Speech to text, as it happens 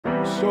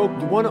So,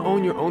 you want to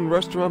own your own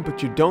restaurant,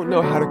 but you don't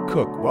know how to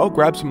cook? Well,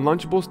 grab some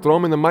Lunchables, throw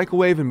them in the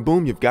microwave, and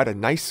boom, you've got a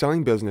nice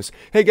selling business.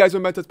 Hey guys,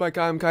 welcome back to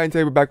TutsByKai. I'm Kai, and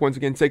today we're back once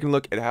again taking a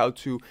look at how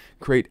to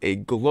create a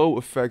glow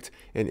effect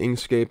in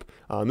Inkscape.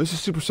 This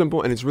is super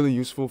simple, and it's really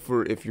useful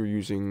for if you're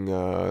using,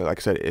 like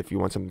I said, if you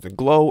want something to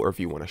glow, or if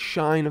you want a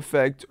shine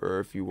effect, or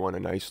if you want a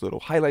nice little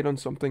highlight on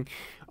something.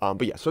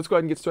 But yeah, so let's go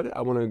ahead and get started.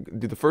 I want to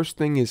do the first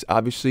thing is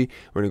obviously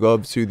we're going to go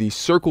up to the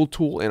circle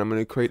tool, and I'm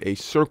going to create a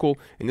circle,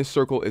 and this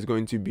circle is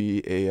going to be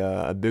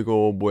a big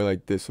old boy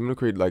like this. I'm going to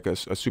create like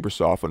a super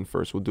soft one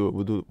first. We'll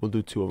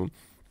do two of them.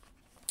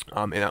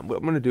 And what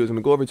I'm going to do is I'm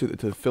going to go over to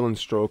the fill and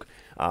stroke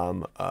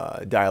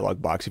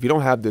dialog box. If you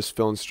don't have this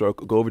fill and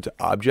stroke, go over to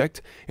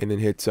object and then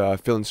hit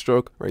fill and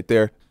stroke right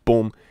there,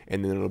 boom,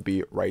 and then it'll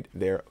be right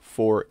there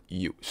for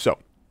you. So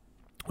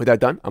with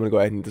that done, I'm going to go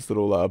ahead and hit this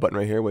little button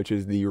right here, which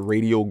is the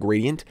radial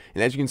gradient.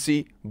 And as you can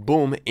see,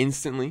 boom,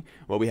 instantly,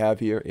 what we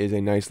have here is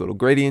a nice little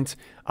gradient.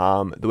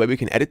 The way we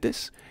can edit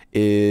this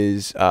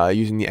is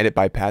using the edit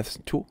by paths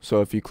tool.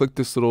 So if you click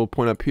this little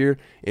point up here,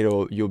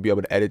 you'll be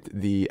able to edit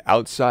the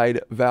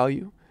outside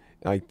value,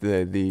 like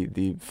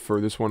the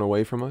furthest one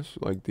away from us,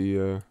 like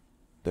the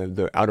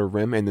outer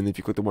rim. And then if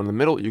you click the one in the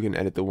middle, you can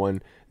edit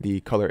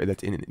the color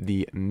that's in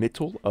the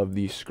middle of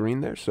the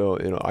screen there. So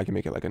I can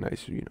make it like a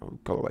nice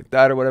color like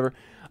that or whatever.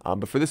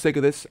 But for the sake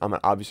of this, I'm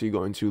obviously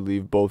going to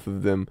leave both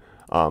of them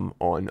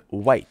on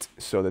white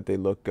so that they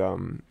look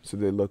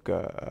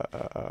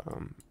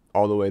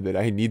all the way that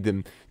I need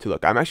them to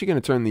look. I'm actually going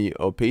to turn the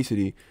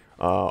opacity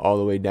all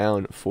the way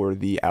down for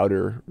the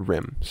outer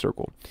rim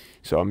circle.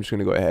 So I'm just going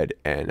to go ahead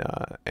and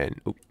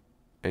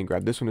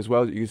grab this one as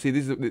well. You can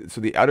see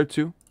so the outer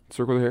two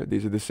circle here,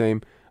 these are the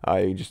same.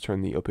 You just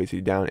turn the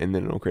opacity down, and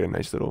then it'll create a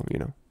nice little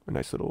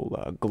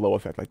glow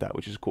effect like that,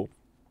 which is cool.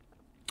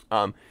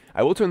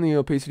 I will turn the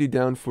opacity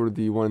down for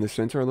the one in the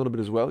center a little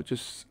bit as well,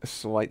 just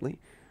slightly,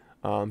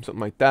 something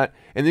like that.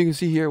 And then you can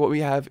see here what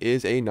we have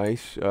is a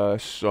nice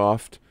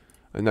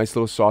nice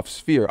little soft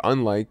sphere,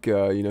 unlike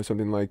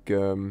something like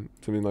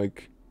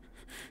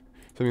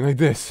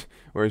this,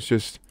 where it's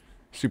just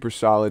super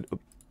solid,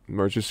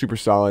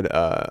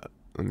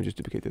 let me just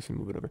duplicate this and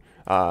move it over.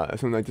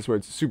 Something like this where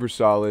it's super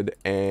solid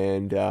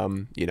and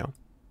a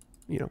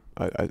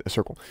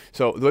circle.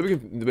 So the way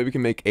we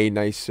can make a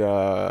nice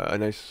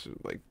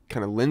like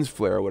kind of lens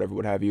flare or whatever,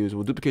 what have you, is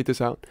we'll duplicate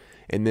this out,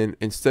 and then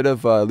instead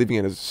of leaving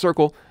it as a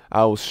circle,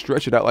 I will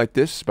stretch it out like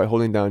this by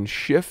holding down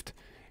Shift,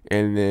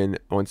 and then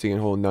once again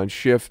holding down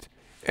Shift,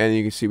 and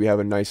you can see we have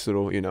a nice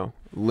little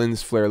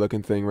lens flare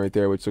looking thing right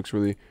there, which looks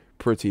really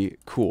pretty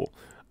cool.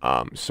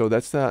 So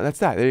that's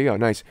that. There you go.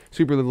 Nice,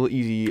 super little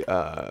easy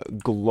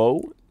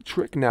glow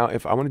trick. Now,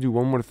 if I want to do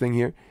one more thing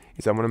here,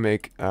 is I'm gonna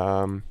make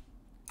a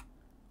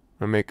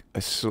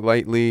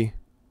slightly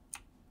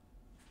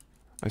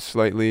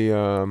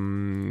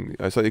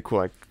cool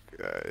like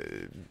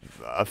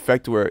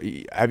effect. Where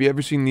have you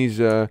ever seen these?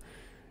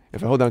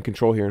 If I hold down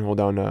Control here and hold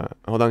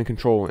down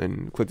Control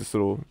and click this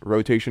little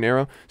rotation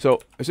arrow. So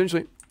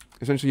essentially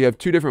you have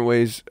two different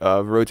ways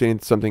of rotating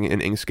something in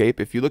Inkscape.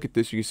 If you look at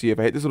this, you can see if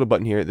I hit this little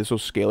button here, this will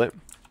scale it.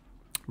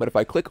 But if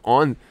I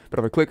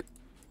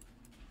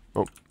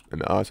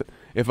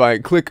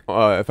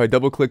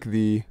double click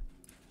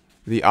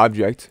the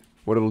object,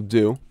 what it'll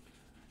do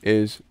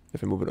is,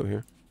 if I move it over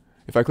here,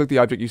 if I click the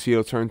object, you see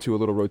it'll turn to a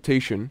little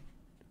rotation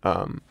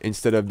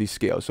instead of the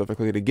scale. So if I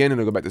click it again,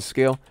 it'll go back to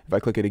scale. If I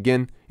click it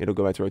again, it'll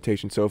go back to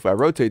rotation. So if I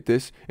rotate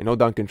this and hold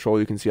down Control,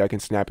 you can see I can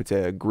snap it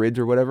to grids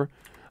or whatever.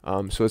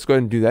 So let's go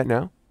ahead and do that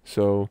now.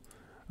 So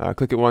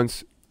click it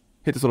once,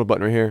 hit this little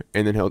button right here,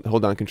 and then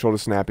hold down Control to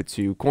snap it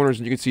to corners.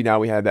 And you can see now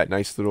we have that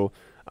nice little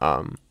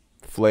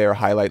flare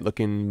highlight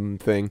looking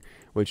thing,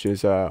 which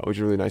is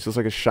really nice. It looks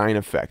like a shine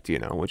effect,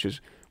 which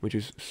is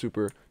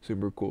super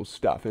cool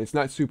stuff. And it's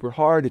not super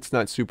hard. It's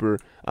not super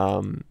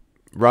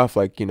rough,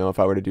 like if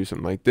I were to do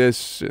something like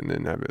this and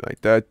then have it like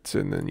that,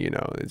 and then there you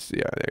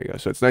go.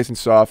 So it's nice and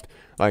soft,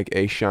 like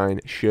a shine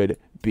should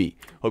be.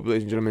 Hope you,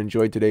 ladies and gentlemen,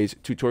 enjoyed today's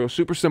tutorial.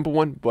 Super simple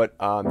one, but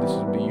this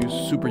will be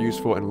super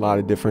useful in a lot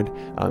of different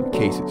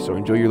cases. So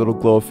enjoy your little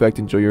glow effect,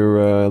 enjoy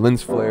your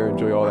lens flare,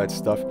 enjoy all that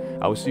stuff.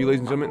 I will see you, ladies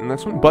and gentlemen, in the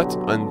next one. But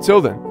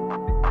until then,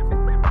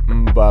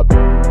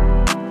 bye.